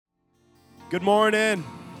Good morning.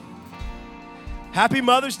 Happy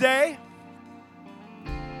Mother's Day.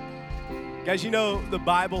 Guys, you know the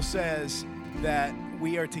Bible says that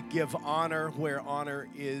we are to give honor where honor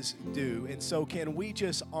is due. And so can we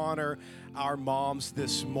just honor our moms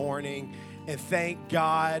this morning and thank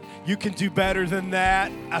God? You can do better than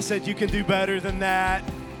that. I said you can do better than that.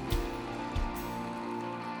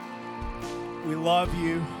 We love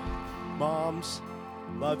you, moms.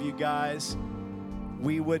 Love you guys.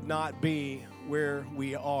 We would not be where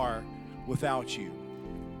we are without you.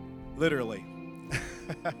 Literally.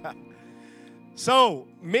 So,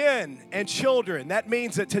 men and children, that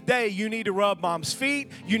means that today you need to rub mom's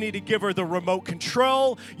feet. You need to give her the remote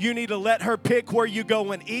control. You need to let her pick where you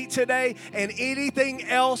go and eat today and anything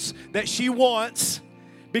else that she wants,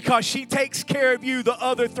 because she takes care of you the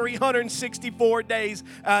other 364 days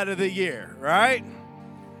out of the year, right?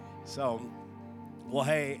 So, well,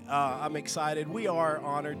 hey, I'm excited. We are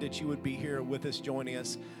honored that you would be here with us, joining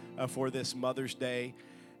us for this Mother's Day.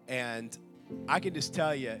 And I can just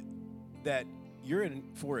tell you that you're in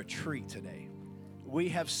for a treat today. We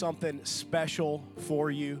have something special for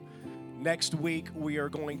you. Next week, we are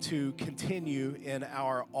going to continue in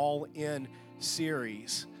our All In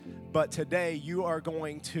series. But today, you are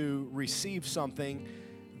going to receive something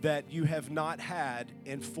that you have not had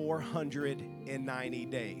in 490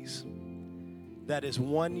 days. That is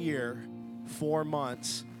 1 year, 4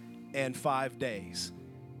 months, and 5 days.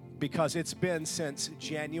 Because it's been since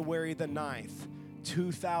January the 9th,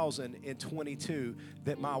 2022,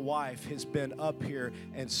 that my wife has been up here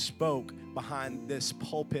and spoke behind this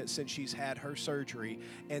pulpit since she's had her surgery.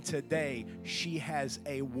 And today, she has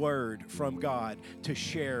a word from God to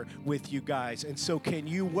share with you guys. And so can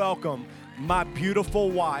you welcome my beautiful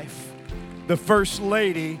wife, the First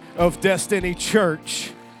Lady of Destiny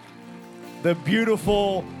Church, the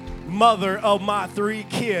beautiful mother of my 3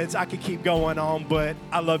 kids. I could keep going on, but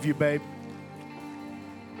I love you, babe.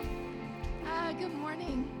 Good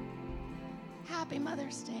morning. Happy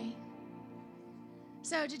Mother's Day.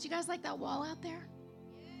 So, did you guys like that wall out there?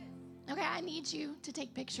 Okay, I need you to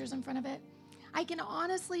take pictures in front of it. I can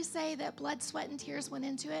honestly say that blood, sweat, and tears went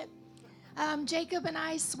into it. Jacob and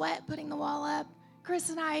I sweat putting the wall up. Chris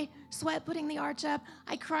and I sweat putting the arch up.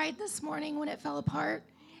 I cried this morning when it fell apart.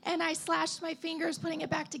 And I slashed my fingers putting it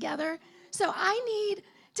back together. So I need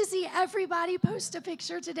to see everybody post a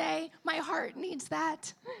picture today. My heart needs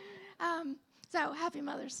that. So happy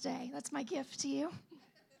Mother's Day. That's my gift to you.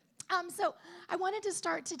 So I wanted to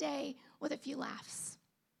start today with a few laughs.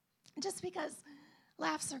 Just because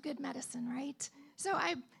laughs are good medicine, right? So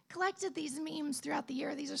I collected these memes throughout the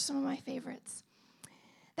year. These are some of my favorites.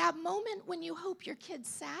 That moment when you hope your kids'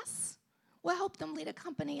 sass will help them lead a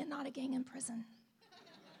company and not a gang in prison.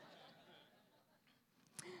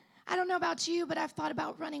 I don't know about you, but I've thought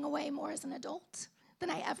about running away more as an adult than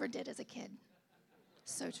I ever did as a kid.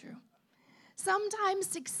 So true. Sometimes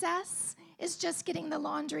success is just getting the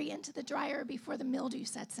laundry into the dryer before the mildew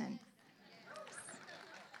sets in.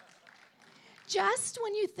 Just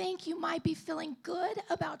when you think you might be feeling good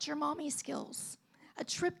about your mommy skills, a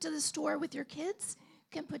trip to the store with your kids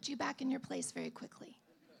can put you back in your place very quickly.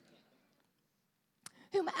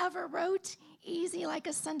 Whomever wrote "easy like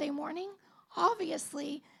a Sunday morning"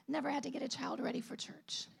 obviously never had to get a child ready for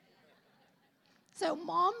church. So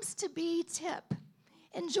moms-to-be tip: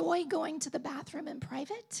 enjoy going to the bathroom in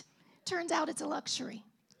private. Turns out it's a luxury.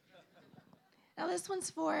 Now this one's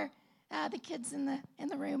for the kids in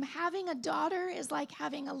the room. Having a daughter is like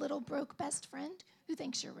having a little broke best friend who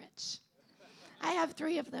thinks you're rich. I have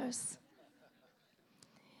 3 of those.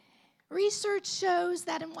 Research shows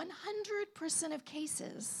that in 100% of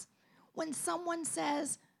cases, when someone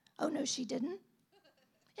says, "Oh, no, she didn't,"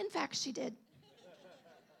 in fact, she did.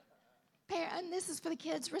 And this is for the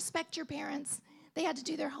kids. Respect your parents. They had to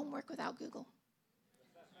do their homework without Google.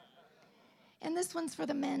 And this one's for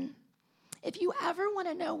the men. If you ever want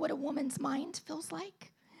to know what a woman's mind feels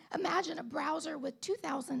like, imagine a browser with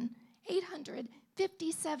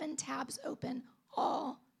 2,857 tabs open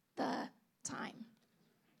all the time.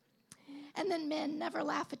 And then men, never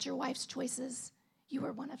laugh at your wife's choices. You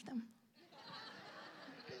were one of them.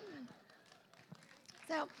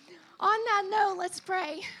 So, on that note, let's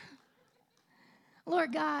pray.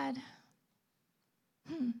 Lord God,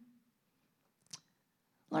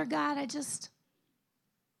 Lord God, I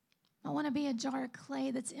want to be a jar of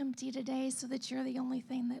clay that's empty today so that you're the only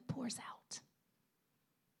thing that pours out.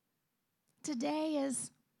 Today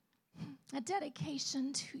is a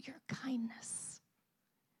dedication to your kindness.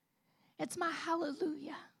 It's my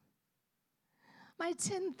hallelujah, my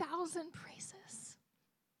 10,000 praises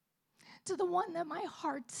to the one that my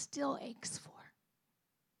heart still aches for.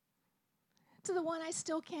 to the one I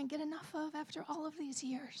still can't get enough of after all of these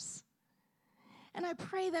years. And I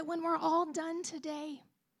pray that when we're all done today,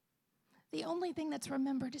 the only thing that's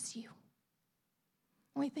remembered is you.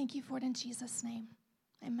 And we thank you for it in Jesus' name.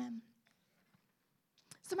 Amen.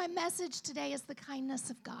 So my message today is the kindness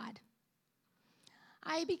of God.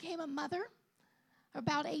 I became a mother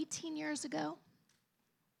about 18 years ago.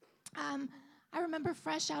 I remember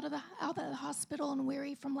fresh out of the hospital and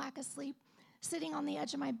weary from lack of sleep, sitting on the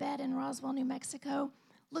edge of my bed in Roswell, New Mexico,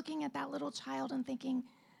 looking at that little child and thinking,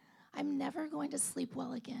 I'm never going to sleep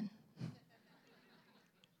well again.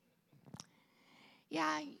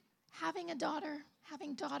 Yeah, having a daughter,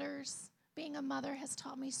 having daughters, being a mother has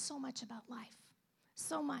taught me so much about life,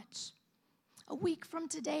 so much. A week from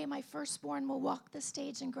today, my firstborn will walk the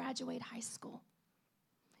stage and graduate high school.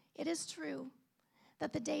 It is true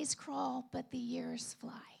that the days crawl, but the years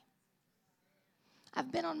fly.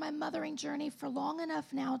 I've been on my mothering journey for long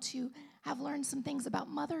enough now to have learned some things about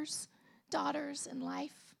mothers, daughters, and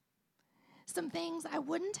life. Some things I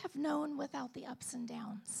wouldn't have known without the ups and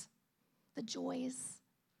downs, the joys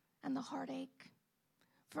and the heartache,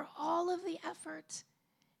 for all of the effort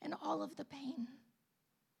and all of the pain.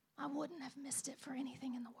 I wouldn't have missed it for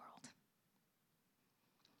anything in the world.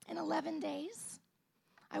 In 11 days,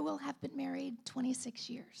 I will have been married 26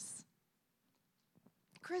 years.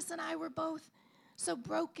 Chris and I were both so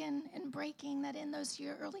broken and breaking that in those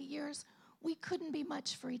early years, we couldn't be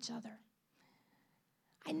much for each other.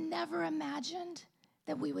 I never imagined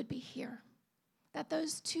that we would be here, that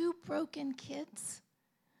those two broken kids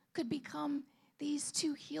could become these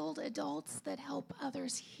two healed adults that help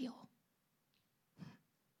others heal.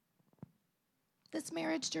 This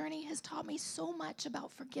marriage journey has taught me so much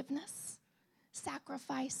about forgiveness,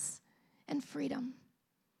 sacrifice, and freedom.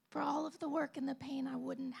 For all of the work and the pain, I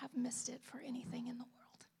wouldn't have missed it for anything in the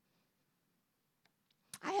world.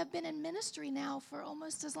 I have been in ministry now for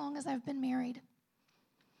almost as long as I've been married.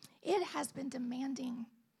 It has been demanding.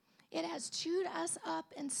 It has chewed us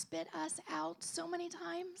up and spit us out so many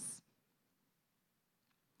times.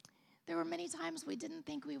 There were many times we didn't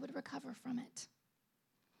think we would recover from it.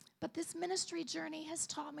 But this ministry journey has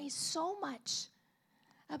taught me so much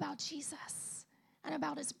about Jesus and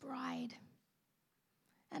about his bride.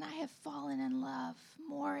 And I have fallen in love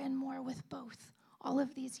more and more with both all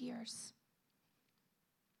of these years.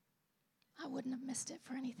 I wouldn't have missed it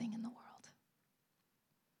for anything in the world.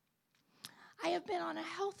 I have been on a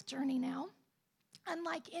health journey now,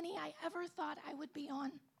 unlike any I ever thought I would be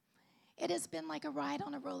on. It has been like a ride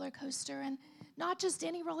on a roller coaster, and not just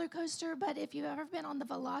any roller coaster, but if you've ever been on the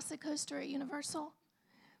Velocicoaster at Universal,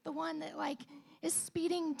 the one that is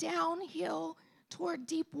speeding downhill toward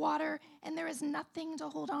deep water and there is nothing to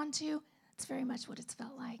hold on to, it's very much what it's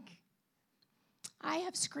felt like. I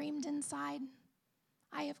have screamed inside.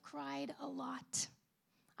 I have cried a lot.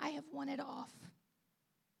 I have wanted off.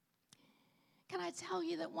 Can I tell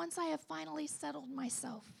you that once I have finally settled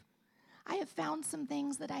myself, I have found some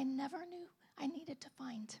things that I never knew I needed to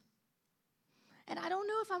find. And I don't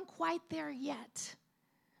know if I'm quite there yet,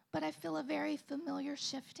 but I feel a very familiar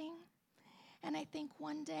shifting. And I think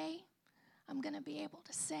one day I'm going to be able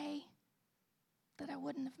to say that I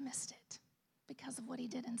wouldn't have missed it because of what he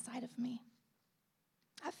did inside of me.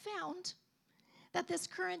 I've found that this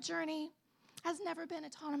current journey has never been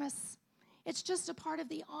autonomous. It's just a part of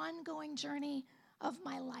the ongoing journey of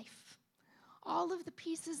my life. All of the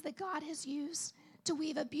pieces that God has used to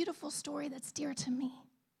weave a beautiful story that's dear to me.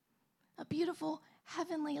 A beautiful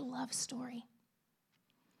heavenly love story.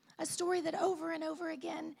 A story that over and over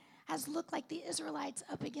again has looked like the Israelites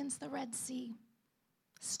up against the Red Sea.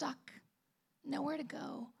 Stuck, nowhere to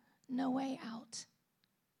go, no way out.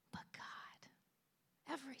 But God,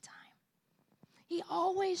 every time. He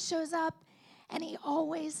always shows up and he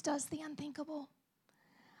always does the unthinkable.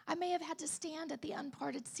 I may have had to stand at the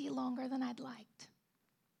unparted sea longer than I'd liked.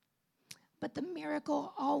 But the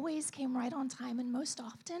miracle always came right on time, and most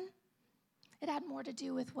often, it had more to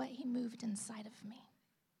do with what he moved inside of me.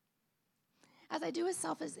 As I do a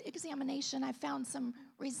self-examination, I found some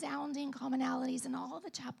resounding commonalities in all the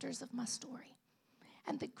chapters of my story.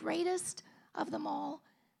 And the greatest of them all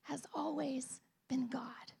has always been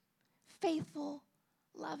God. Faithful,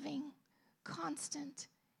 loving, constant,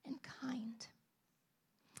 and kind.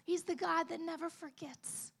 He's the God that never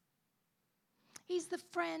forgets. He's the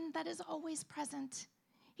friend that is always present.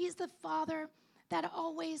 He's the Father that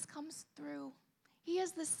always comes through. He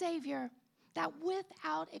is the Savior that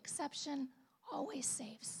without exception always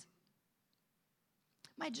saves.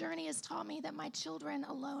 My journey has taught me that my children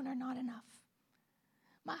alone are not enough.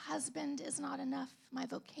 My husband is not enough. My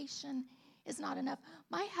vocation is not enough.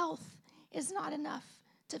 My health is not enough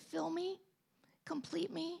to fill me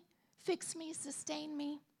complete me, fix me, sustain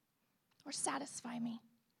me, or satisfy me.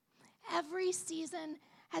 Every season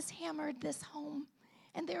has hammered this home,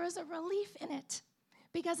 and there is a relief in it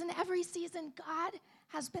because in every season, God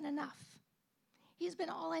has been enough. He's been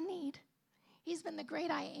all I need. He's been the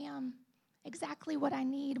great I am, exactly what I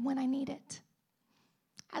need when I need it.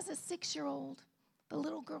 As a 6-year-old, the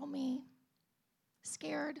little girl me,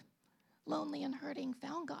 scared, lonely, and hurting,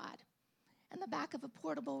 found God in the back of a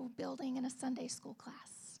portable building in a Sunday school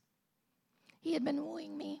class. He had been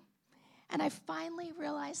wooing me, and I finally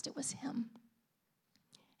realized it was him,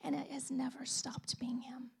 and it has never stopped being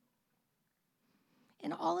him.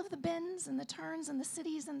 In all of the bends and the turns and the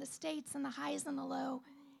cities and the states and the highs and the low,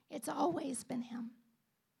 it's always been him.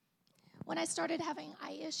 When I started having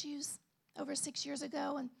eye issues over 6 years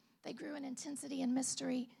ago, and they grew in intensity and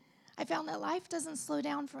mystery, I found that life doesn't slow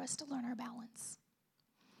down for us to learn our balance.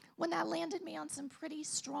 When that landed me on some pretty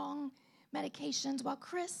strong medications, while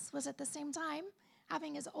Chris was at the same time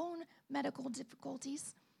having his own medical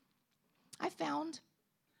difficulties, I found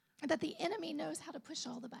that the enemy knows how to push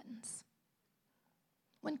all the buttons.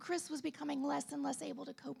 When Chris was becoming less and less able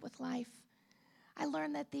to cope with life, I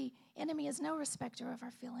learned that the enemy is no respecter of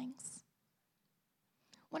our feelings.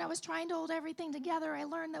 When I was trying to hold everything together, I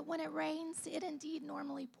learned that when it rains, it indeed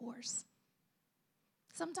normally pours.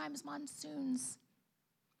 Sometimes monsoons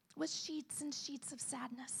with sheets and sheets of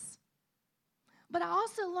sadness. But I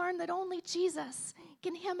also learned that only Jesus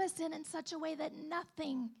can hem us in such a way that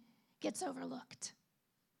nothing gets overlooked.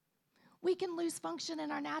 We can lose function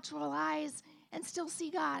in our natural eyes and still see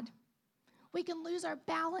God. We can lose our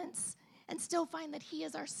balance and still find that he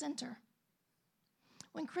is our center.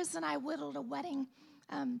 When Chris and I whittled a wedding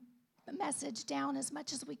message down as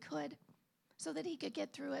much as we could so that he could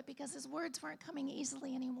get through it because his words weren't coming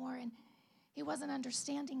easily anymore and he wasn't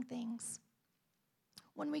understanding things.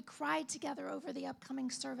 When we cried together over the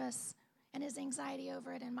upcoming service and his anxiety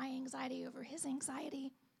over it and my anxiety over his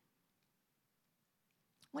anxiety,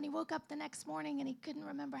 when he woke up the next morning and he couldn't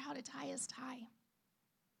remember how to tie his tie.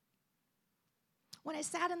 When I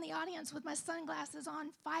sat in the audience with my sunglasses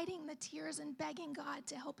on, fighting the tears and begging God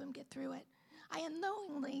to help him get through it, I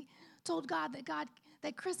unknowingly told God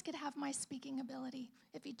that Chris could have my speaking ability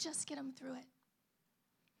if he'd just get him through it.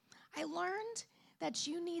 I learned that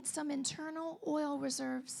you need some internal oil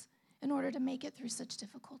reserves in order to make it through such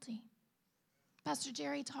difficulty. Pastor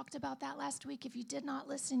Jerry talked about that last week. If you did not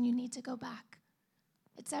listen, you need to go back.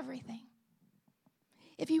 It's everything.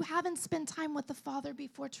 If you haven't spent time with the Father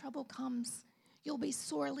before trouble comes, you'll be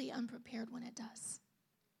sorely unprepared when it does.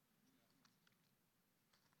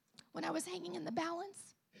 When I was hanging in the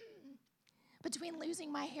balance between losing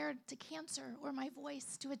my hair to cancer or my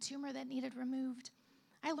voice to a tumor that needed removed,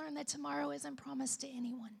 I learned that tomorrow isn't promised to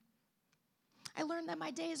anyone. I learned that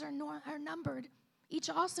my days are numbered, each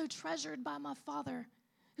also treasured by my Father,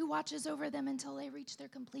 who watches over them until they reach their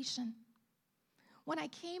completion. When I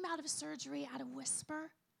came out of surgery out of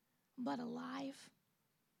whisper, but alive,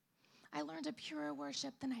 I learned a purer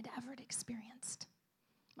worship than I'd ever experienced.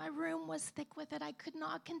 My room was thick with it. I could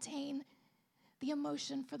not contain the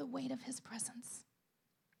emotion for the weight of his presence.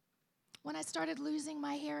 When I started losing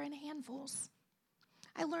my hair in handfuls,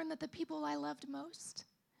 I learned that the people I loved most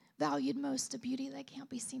valued most a beauty that can't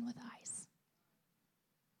be seen with eyes.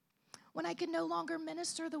 When I could no longer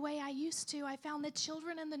minister the way I used to, I found that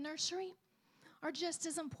children in the nursery are just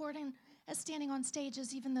as important as standing on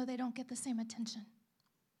stages, even though they don't get the same attention.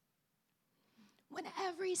 When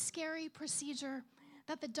every scary procedure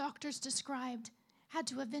that the doctors described had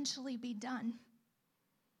to eventually be done,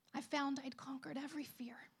 I found I'd conquered every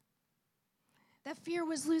fear. That fear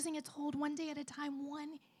was losing its hold one day at a time, 1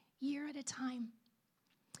 year at a time.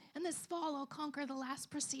 And this fall, I'll conquer the last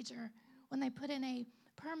procedure when they put in a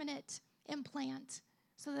permanent implant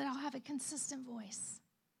so that I'll have a consistent voice.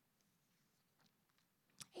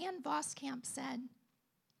 Ann Voskamp said,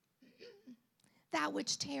 that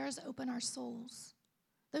which tears open our souls,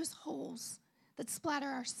 those holes that splatter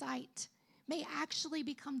our sight, may actually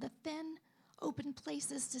become the thin, open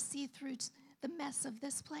places to see through the mess of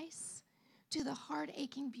this place to the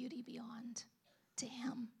heart-aching beauty beyond, to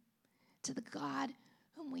him, to the God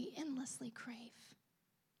whom we endlessly crave.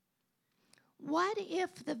 What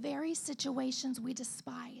if the very situations we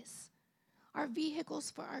despise are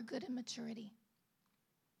vehicles for our good and maturity?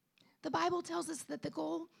 The Bible tells us that the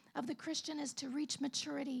goal of the Christian is to reach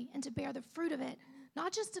maturity and to bear the fruit of it,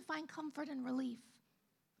 not just to find comfort and relief.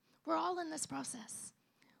 We're all in this process.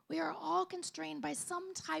 We are all constrained by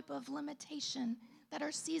some type of limitation that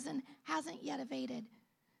our season hasn't yet evaded,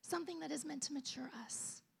 something that is meant to mature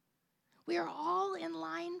us. We are all in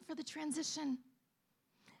line for the transition.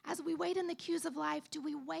 As we wait in the queues of life, do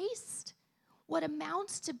we waste what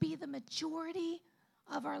amounts to be the majority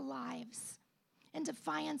of our lives in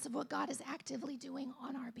defiance of what God is actively doing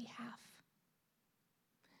on our behalf?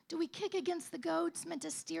 Do we kick against the goads meant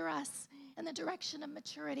to steer us in the direction of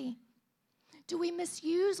maturity? Do we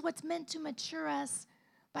misuse what's meant to mature us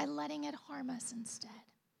by letting it harm us instead?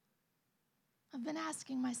 I've been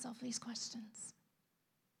asking myself these questions.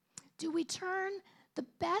 Do we turn the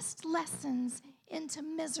best lessons into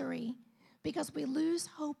misery because we lose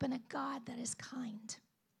hope in a God that is kind?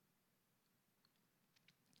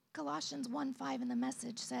 Colossians 1:5 in the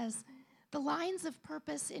Message says, "The lines of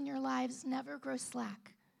purpose in your lives never grow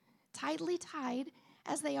slack, tightly tied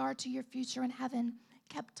as they are to your future in heaven,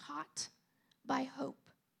 kept taut by hope."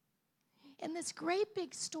 In this great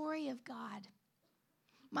big story of God,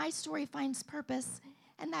 my story finds purpose,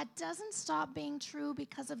 and that doesn't stop being true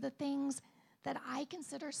because of the things that I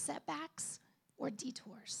consider setbacks or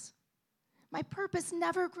detours. My purpose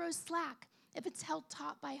never grows slack if it's held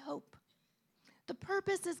taut by hope. The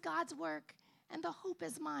purpose is God's work, and the hope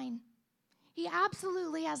is mine. He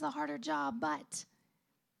absolutely has the harder job, but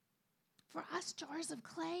for us jars of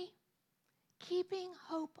clay, keeping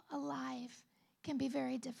hope alive can be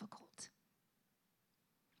very difficult.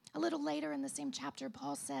 A little later in the same chapter,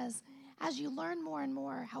 Paul says, as you learn more and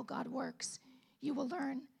more how God works, you will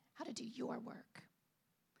learn how to do your work.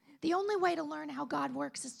 The only way to learn how God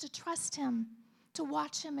works is to trust him, to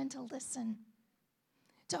watch him, and to listen,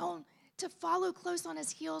 to follow close on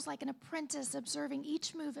his heels like an apprentice observing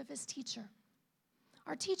each move of his teacher.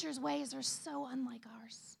 Our teacher's ways are so unlike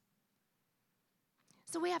ours.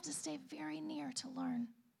 So we have to stay very near to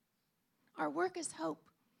learn. Our work is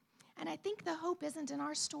hope. And I think the hope isn't in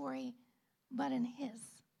our story, but in his.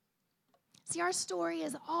 See, our story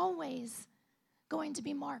is always going to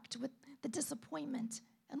be marked with the disappointment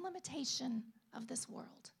and limitation of this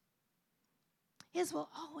world. His will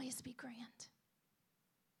always be grand.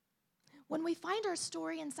 When we find our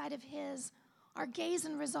story inside of his, our gaze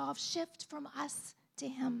and resolve shift from us to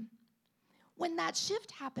him. When that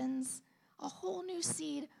shift happens, a whole new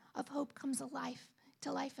seed of hope comes to life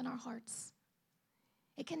in our hearts.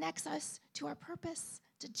 It connects us to our purpose,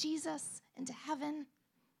 to Jesus, and to heaven.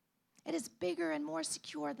 It is bigger and more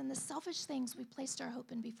secure than the selfish things we placed our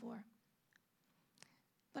hope in before.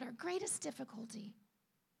 But our greatest difficulty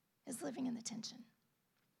is living in the tension.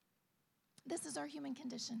 This is our human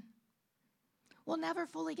condition. We'll never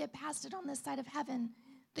fully get past it on this side of heaven,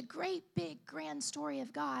 the great, big, grand story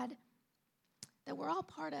of God that we're all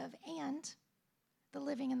part of, and the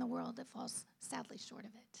living in the world that falls sadly short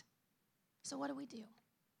of it. So what do we do?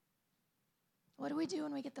 What do we do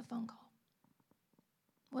when we get the phone call?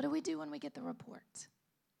 What do we do when we get the report?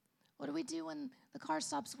 What do we do when the car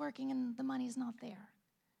stops working and the money's not there?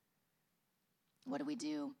 What do we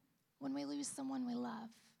do when we lose someone we love?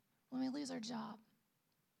 When we lose our job?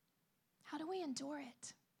 How do we endure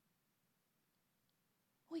it?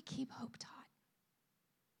 We keep hope taut.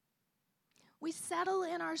 We settle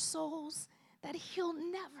in our souls that he'll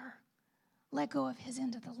never let go of his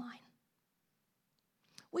end of the line.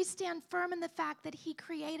 We stand firm in the fact that he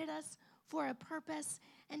created us for a purpose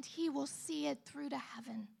and he will see it through to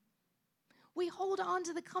heaven. We hold on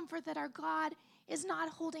to the comfort that our God is not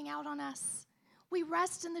holding out on us. We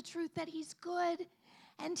rest in the truth that he's good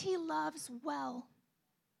and he loves well.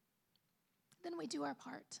 Then we do our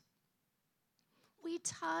part. We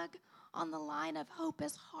tug on the line of hope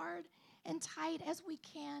as hard and tight as we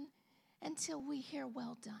can until we hear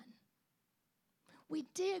well done. We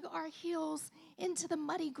dig our heels into the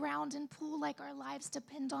muddy ground and pull like our lives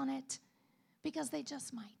depend on it because they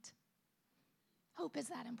just might. Hope is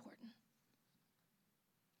that important.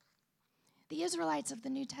 The Israelites of the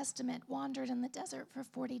New Testament wandered in the desert for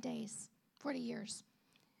 40 years.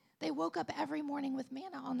 They woke up every morning with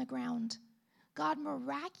manna on the ground. God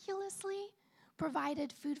miraculously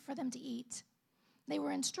provided food for them to eat. They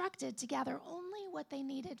were instructed to gather only what they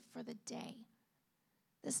needed for the day.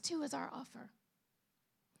 This too is our offer.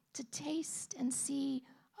 To taste and see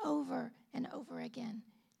over and over again,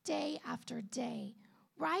 day after day,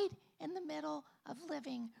 right in the middle of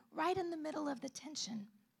living, right in the middle of the tension.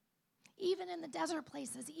 Even in the desert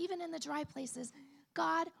places, even in the dry places,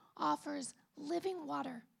 God offers living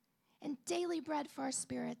water and daily bread for our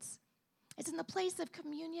spirits. It's in the place of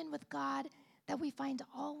communion with God that we find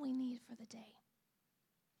all we need for the day.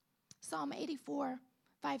 Psalm 84,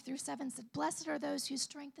 5-7 said, "Blessed are those whose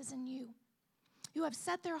strength is in you, who have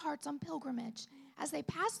set their hearts on pilgrimage as they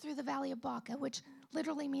pass through the valley of Baca," which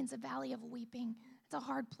literally means a valley of weeping. It's a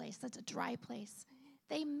hard place. That's a dry place.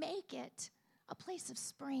 They make it a place of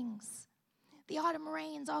springs. The autumn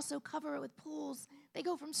rains also cover it with pools They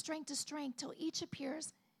go from strength to strength till each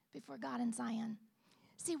appears before God in Zion.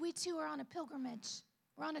 See, we too are on a pilgrimage.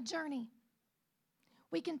 We're on a journey.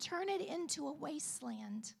 We can turn it into a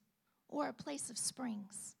wasteland or a place of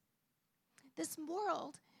springs. This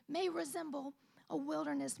world may resemble a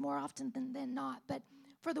wilderness more often than not, but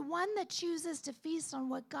for the one that chooses to feast on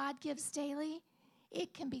what God gives daily,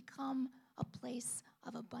 it can become a place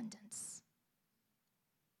of abundance.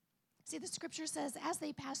 See, the scripture says, as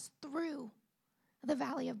they pass through the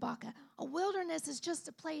valley of Baca, a wilderness is just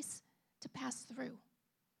a place to pass through.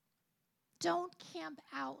 Don't camp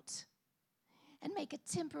out and make a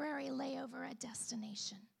temporary layover at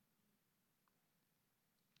destination.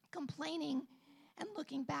 Complaining and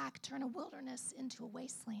looking back turn a wilderness into a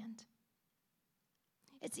wasteland.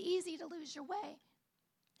 It's easy to lose your way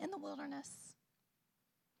in the wilderness.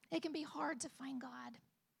 It can be hard to find God,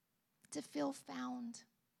 to feel found.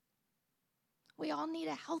 We all need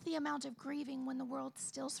a healthy amount of grieving when the world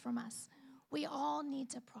steals from us. We all need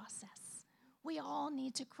to process. We all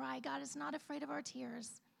need to cry. God is not afraid of our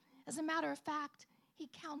tears. As a matter of fact, He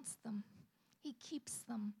counts them. He keeps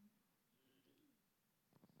them.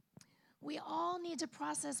 We all need to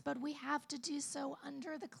process, but we have to do so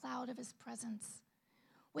under the cloud of His presence.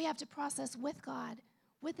 We have to process with God,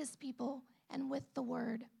 with His people, and with the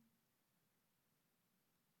Word.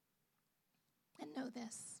 And know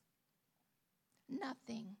this,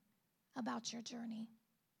 nothing about your journey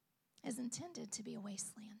is intended to be a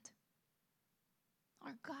wasteland.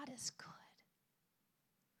 Our God is good.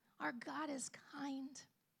 Our God is kind.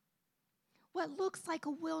 What looks like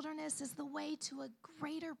a wilderness is the way to a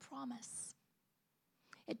greater promise.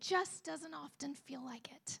 It just doesn't often feel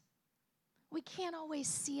like it. We can't always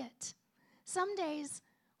see it. Some days,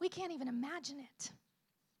 we can't even imagine it.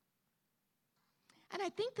 And I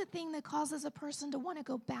think the thing that causes a person to want to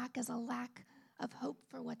go back is a lack of hope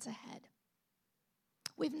for what's ahead.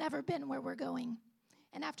 We've never been where we're going.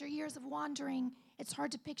 And after years of wandering, it's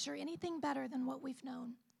hard to picture anything better than what we've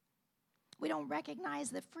known. We don't recognize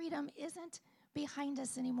that freedom isn't behind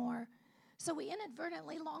us anymore. So we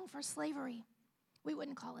inadvertently long for slavery. We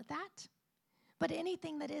wouldn't call it that. But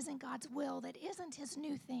anything that isn't God's will, that isn't His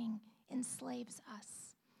new thing, enslaves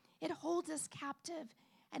us. It holds us captive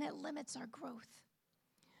and it limits our growth.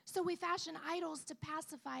 So we fashion idols to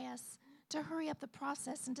pacify us, to hurry up the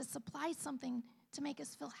process, and to supply something to make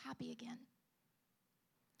us feel happy again.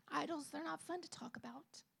 Idols, they're not fun to talk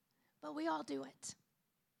about, but we all do it.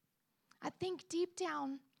 I think deep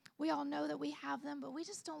down, we all know that we have them, but we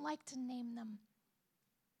just don't like to name them.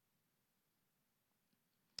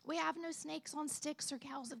 We have no snakes on sticks or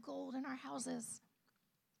cows of gold in our houses.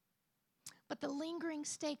 But the lingering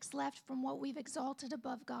stakes left from what we've exalted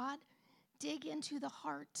above God dig into the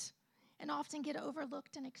heart and often get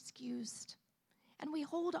overlooked and excused. And we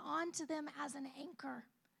hold on to them as an anchor.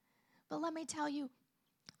 But let me tell you,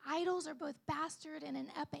 idols are both bastard and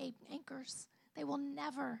inept anchors. They will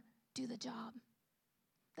never do the job.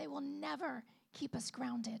 They will never keep us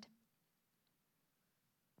grounded.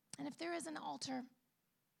 And if there is an altar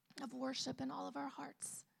of worship in all of our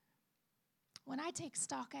hearts, when I take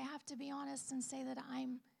stock, I have to be honest and say that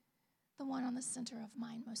I'm the one on the center of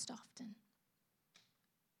mine most often.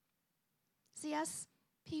 See, us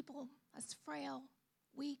people, us frail,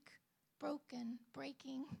 weak, broken,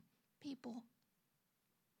 breaking people,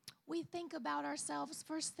 we think about ourselves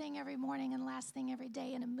first thing every morning and last thing every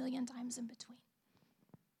day and a million times in between.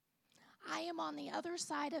 I am on the other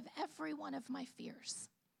side of every one of my fears.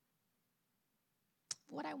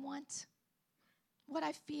 What I want, what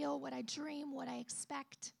I feel, what I dream, what I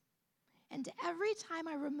expect. And every time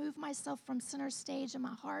I remove myself from center stage in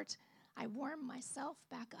my heart, I warm myself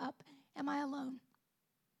back up. Am I alone?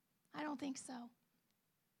 I don't think so.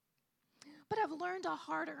 But I've learned a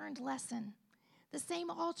hard-earned lesson. The same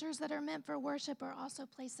altars that are meant for worship are also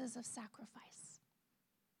places of sacrifice.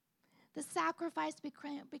 The sacrifice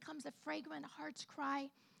becomes a fragrant heart's cry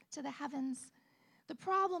to the heavens. The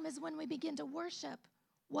problem is when we begin to worship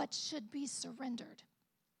what should be surrendered.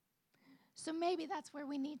 So maybe that's where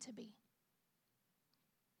we need to be.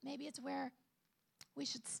 Maybe it's where we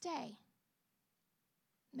should stay.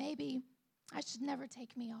 Maybe I should never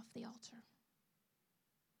take me off the altar.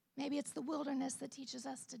 Maybe it's the wilderness that teaches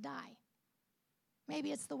us to die.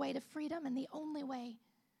 Maybe it's the way to freedom and the only way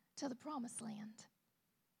to the promised land.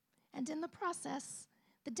 And in the process,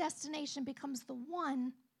 the destination becomes the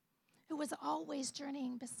one who was always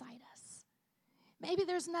journeying beside us. Maybe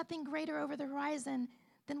there's nothing greater over the horizon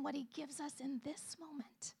than what He gives us in this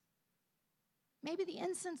moment. Maybe the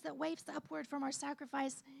incense that wafts upward from our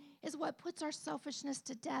sacrifice is what puts our selfishness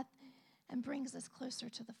to death and brings us closer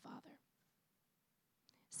to the Father.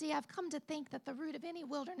 See, I've come to think that the root of any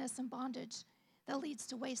wilderness and bondage that leads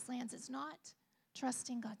to wastelands is not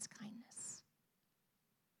trusting God's kindness,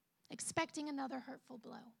 expecting another hurtful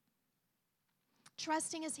blow,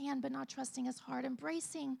 trusting his hand but not trusting his heart,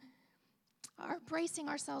 bracing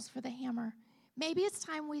ourselves for the hammer. Maybe it's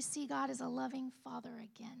time we see God as a loving father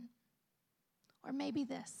again. Or maybe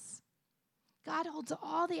this: God holds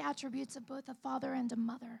all the attributes of both a father and a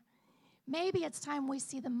mother. Maybe it's time we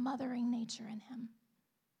see the mothering nature in him.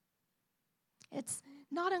 It's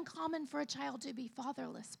not uncommon for a child to be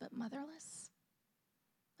fatherless, but motherless,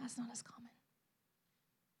 that's not as common.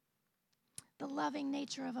 The loving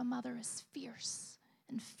nature of a mother is fierce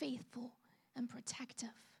and faithful and protective.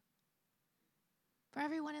 For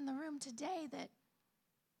everyone in the room today that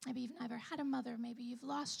maybe you've never had a mother, maybe you've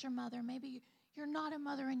lost your mother, maybe you're not a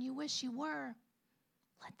mother and you wish you were,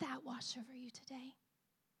 let that wash over you today.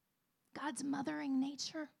 God's mothering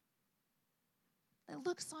nature that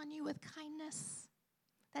looks on you with kindness,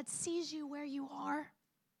 that sees you where you are,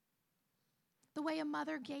 the way a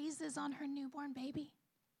mother gazes on her newborn baby,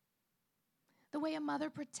 the way a mother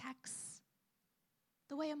protects,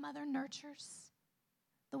 the way a mother nurtures,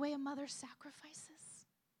 the way a mother sacrifices,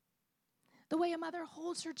 the way a mother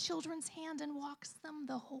holds her children's hand and walks them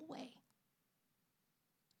the whole way.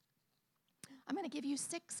 I'm going to give you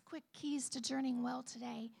 6 quick keys to journeying well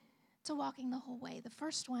today, to walking the whole way. The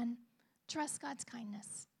first one: trust God's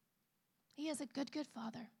kindness. He is a good, good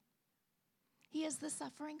father. He is the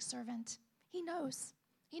suffering servant. He knows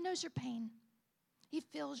your pain. He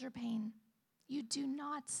feels your pain. You do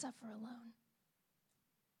not suffer alone.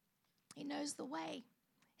 He knows the way.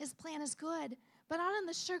 His plan is good, but not in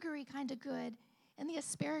the sugary kind of good, in the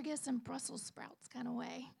asparagus and Brussels sprouts kind of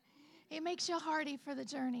way. He makes you hearty for the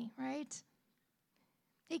journey, right?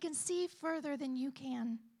 He can see further than you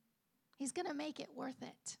can. He's going to make it worth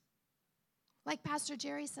it. Like Pastor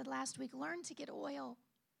Jerry said last week, learn to get oil.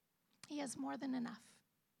 He has more than enough.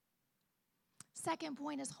 Second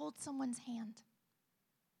point is hold someone's hand.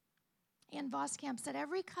 Ann Voskamp said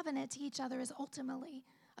every covenant to each other is ultimately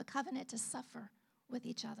a covenant to suffer with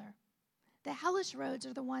each other. The hellish roads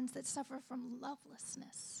are the ones that suffer from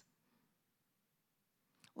lovelessness.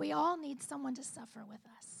 We all need someone to suffer with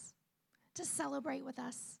us, to celebrate with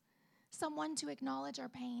us, someone to acknowledge our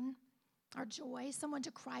pain, our joy, someone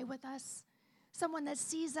to cry with us, someone that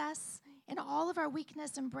sees us in all of our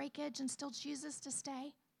weakness and breakage and still chooses to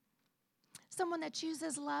stay, someone that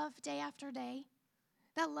chooses love day after day,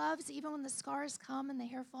 that loves even when the scars come and the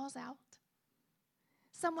hair falls out,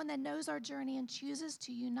 someone that knows our journey and chooses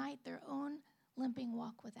to unite their own limping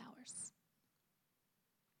walk with ours.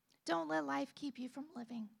 Don't let life keep you from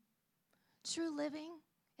living. True living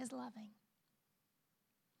is loving.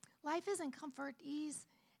 Life isn't comfort, ease,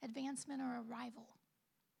 advancement, or arrival.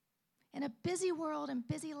 In a busy world and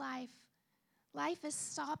busy life, life is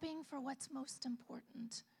stopping for what's most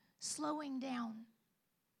important, slowing down.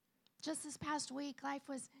 Just this past week, life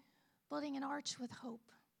was building an arch with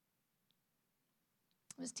hope.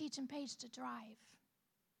 It was teaching Paige to drive.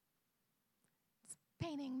 It's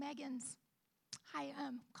painting Megan's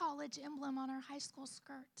college emblem on her high school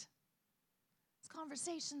skirt. It's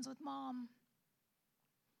conversations with Mom.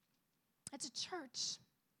 It's a church.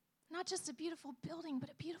 Not just a beautiful building, but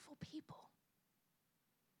a beautiful people.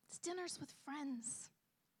 It's dinners with friends.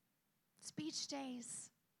 It's beach days.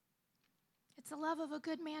 It's the love of a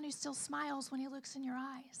good man who still smiles when he looks in your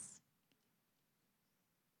eyes.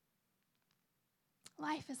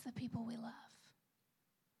 Life is the people we love.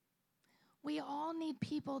 We all need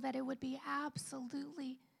people that it would be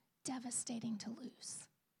absolutely devastating to lose.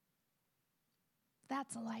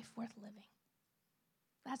 That's a life worth living.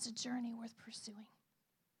 That's a journey worth pursuing.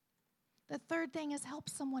 The third thing is help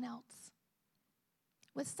someone else.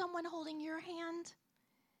 With someone holding your hand,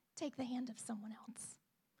 take the hand of someone else.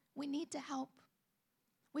 We need to help.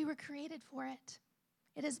 We were created for it.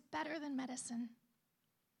 It is better than medicine.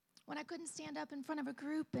 When I couldn't stand up in front of a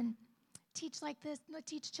group and teach like this, not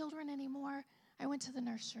teach children anymore, I went to the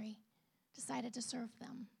nursery, decided to serve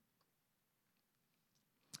them.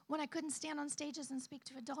 When I couldn't stand on stages and speak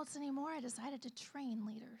to adults anymore, I decided to train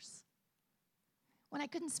leaders. When I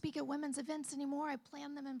couldn't speak at women's events anymore, I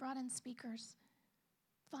planned them and brought in speakers.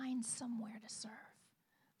 Find somewhere to serve.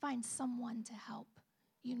 Find someone to help.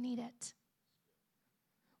 You need it.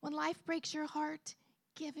 When life breaks your heart,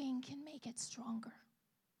 giving can make it stronger.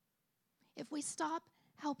 If we stop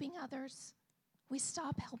helping others, we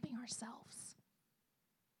stop helping ourselves.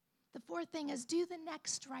 The fourth thing is do the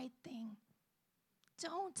next right thing.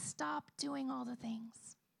 Don't stop doing all the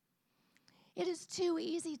things. It is too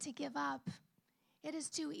easy to give up. It is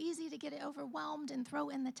too easy to get overwhelmed and throw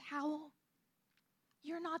in the towel.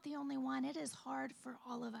 You're not the only one. It is hard for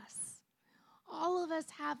all of us. All of us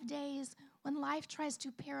have days when life tries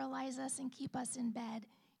to paralyze us and keep us in bed.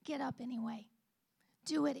 Get up anyway.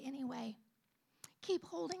 Do it anyway. Keep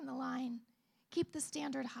holding the line. Keep the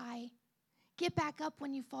standard high. Get back up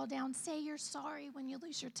when you fall down. Say you're sorry when you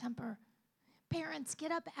lose your temper. Parents,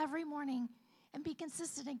 get up every morning and be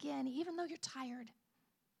consistent again, even though you're tired.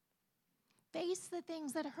 Face the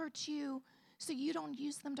things that hurt you so you don't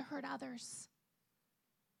use them to hurt others.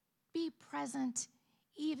 Be present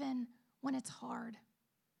even when it's hard.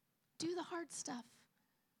 Do the hard stuff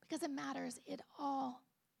because it matters. It all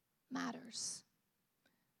matters.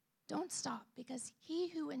 Don't stop, because he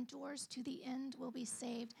who endures to the end will be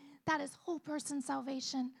saved. That is whole person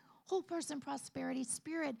salvation, whole person prosperity,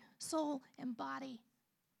 spirit, soul, and body.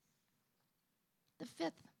 The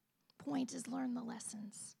fifth point is learn the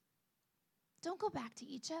lessons. Don't go back to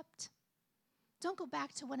Egypt. Don't go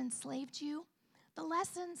back to what enslaved you. The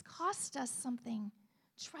lessons cost us something.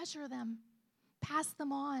 Treasure them. Pass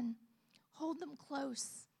them on. Hold them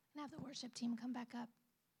close. And have the worship team come back up.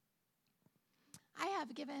 I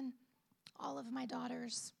have given all of my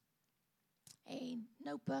daughters a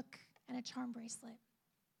notebook and a charm bracelet.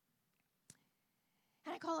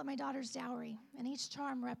 And I call it my daughter's dowry. And each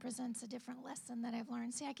charm represents a different lesson that I've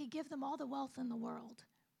learned. See, I could give them all the wealth in the world,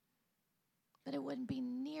 but it wouldn't be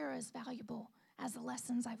near as valuable as the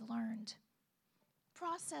lessons I've learned.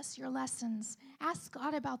 Process your lessons. Ask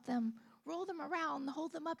God about them. Roll them around.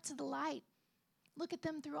 Hold them up to the light. Look at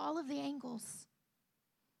them through all of the angles.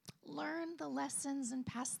 Learn the lessons and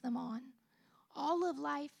pass them on. All of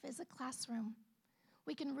life is a classroom.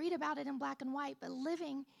 We can read about it in black and white, but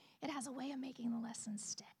living, it has a way of making the lessons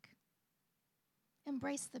stick.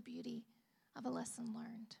 Embrace the beauty of a lesson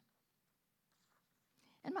learned.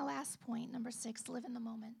 And my last point, number 6, live in the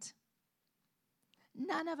moment.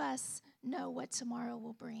 None of us know what tomorrow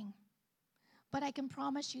will bring, but I can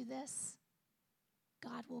promise you this: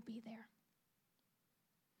 God will be there.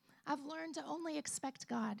 I've learned to only expect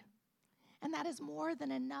God, and that is more than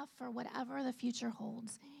enough for whatever the future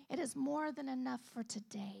holds. It is more than enough for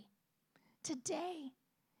today. Today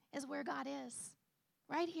is where God is,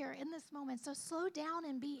 right here in this moment. So slow down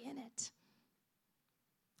and be in it.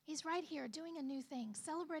 He's right here doing a new thing,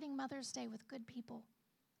 celebrating Mother's Day with good people.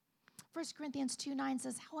 1 Corinthians 2:9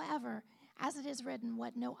 says, however, as it is written,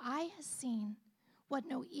 what no eye has seen, what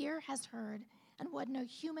no ear has heard, and what no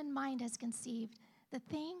human mind has conceived, the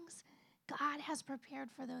things God has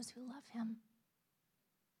prepared for those who love him.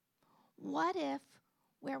 What if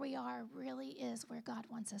where we are really is where God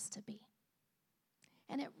wants us to be?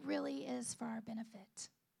 And it really is for our benefit.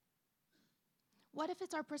 What if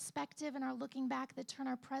it's our perspective and our looking back that turn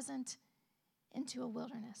our present into a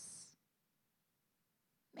wilderness?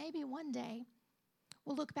 Maybe one day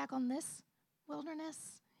we'll look back on this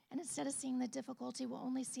wilderness, and instead of seeing the difficulty, we'll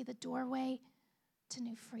only see the doorway to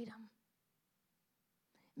new freedom.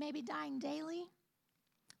 Maybe dying daily,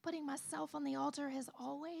 putting myself on the altar has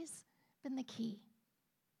always been the key.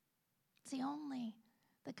 See, only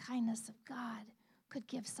the kindness of God could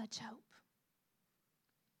give such hope.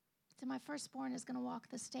 So my firstborn is going to walk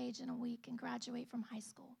the stage in a week and graduate from high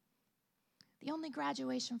school. The only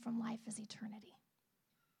graduation from life is eternity.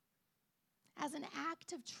 As an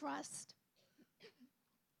act of trust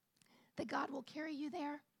that God will carry you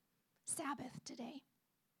there, Sabbath today.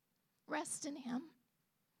 Rest in him.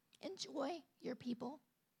 Enjoy your people.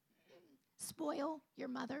 Spoil your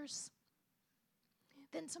mothers.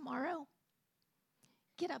 Then tomorrow,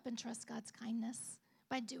 get up and trust God's kindness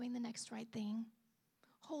by doing the next right thing,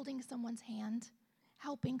 holding someone's hand,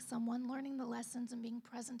 helping someone, learning the lessons and being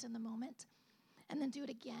present in the moment, and then do it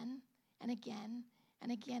again and again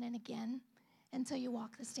and again and again until you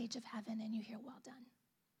walk the stage of heaven and you hear, well done.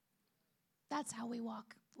 That's how we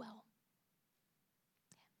walk well.